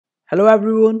Hello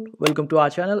everyone, welcome to our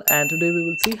channel, and today we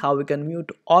will see how we can mute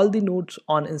all the notes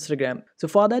on Instagram. So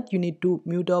for that you need to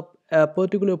mute up a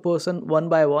particular person one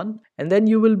by one, and then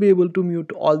you will be able to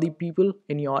mute all the people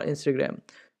in your Instagram.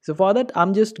 So for that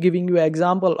I'm just giving you an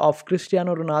example of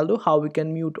Cristiano Ronaldo, how we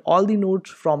can mute all the notes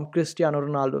from Cristiano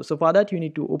Ronaldo. So for that you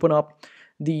need to open up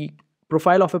the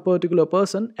profile of a particular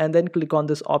person and then click on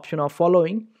this option of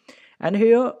following, and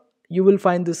here you will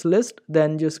find this list.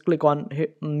 Then just click on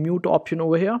mute option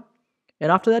over here,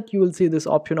 and after that you will see this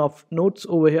option of notes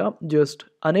over here. Just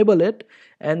enable it,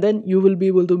 and then you will be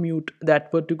able to mute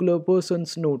that particular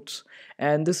person's notes.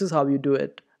 And this is how you do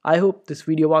it. I hope this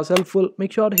video was helpful.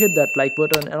 Make sure to hit that like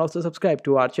button and also subscribe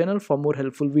to our channel for more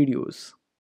helpful videos.